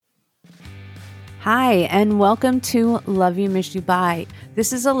Hi, and welcome to Love You, Miss You, Bye.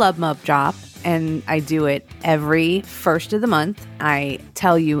 This is a LUMUB drop, and I do it every first of the month. I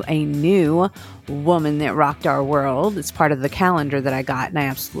tell you a new woman that rocked our world. It's part of the calendar that I got, and I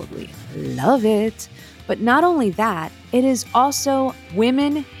absolutely love it. But not only that, it is also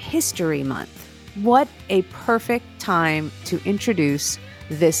Women History Month. What a perfect time to introduce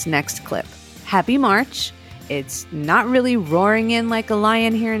this next clip. Happy March. It's not really roaring in like a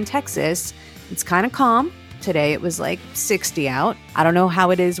lion here in Texas. It's kind of calm. Today it was like 60 out. I don't know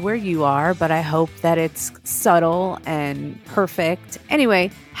how it is where you are, but I hope that it's subtle and perfect.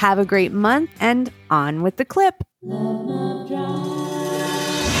 Anyway, have a great month and on with the clip.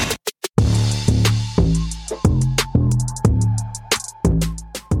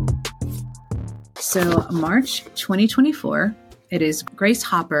 So March 2024, it is Grace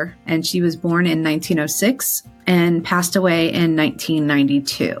Hopper, and she was born in 1906 and passed away in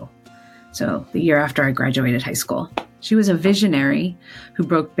 1992. So the year after I graduated high school. She was a visionary who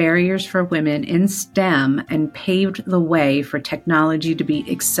broke barriers for women in STEM and paved the way for technology to be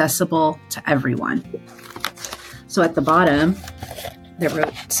accessible to everyone. So at the bottom, they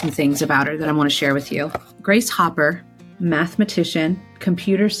wrote some things about her that I want to share with you. Grace Hopper, mathematician,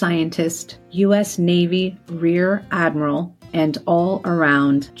 computer scientist, U.S. Navy Rear Admiral, and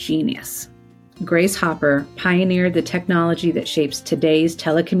all-around genius. Grace Hopper pioneered the technology that shapes today's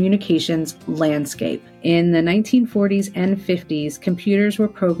telecommunications landscape. In the 1940s and 50s, computers were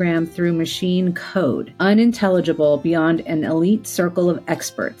programmed through machine code, unintelligible beyond an elite circle of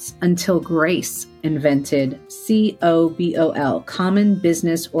experts, until Grace invented COBOL, Common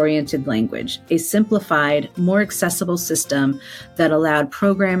Business Oriented Language, a simplified, more accessible system that allowed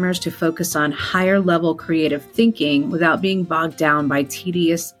programmers to focus on higher-level creative thinking without being bogged down by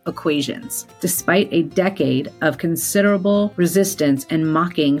tedious equations. Despite a decade of considerable resistance and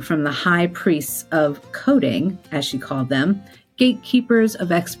mocking from the high priests of coding, as she called them, gatekeepers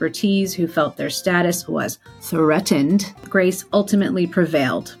of expertise who felt their status was threatened, Grace ultimately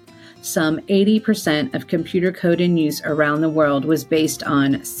prevailed. Some 80% of computer code in use around the world was based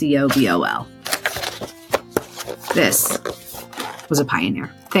on COBOL. This was a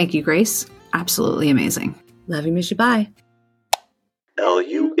pioneer. Thank you, Grace. Absolutely amazing. Love you, miss you, bye.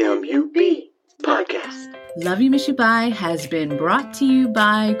 LUMUB podcast. Love You, Miss You, Bye has been brought to you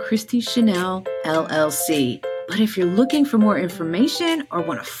by Christy Chanel, LLC. But if you're looking for more information or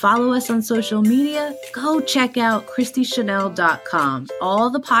want to follow us on social media, go check out ChristyChanel.com. All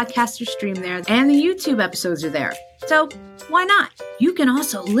the podcasts are streamed there and the YouTube episodes are there. So why not? You can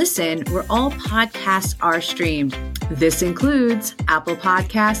also listen where all podcasts are streamed. This includes Apple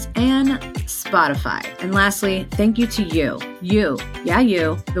Podcasts and Spotify. And lastly, thank you to you,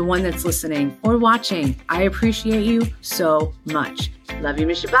 the one that's listening or watching. I appreciate you so much. Love you,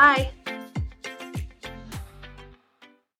 miss you, bye.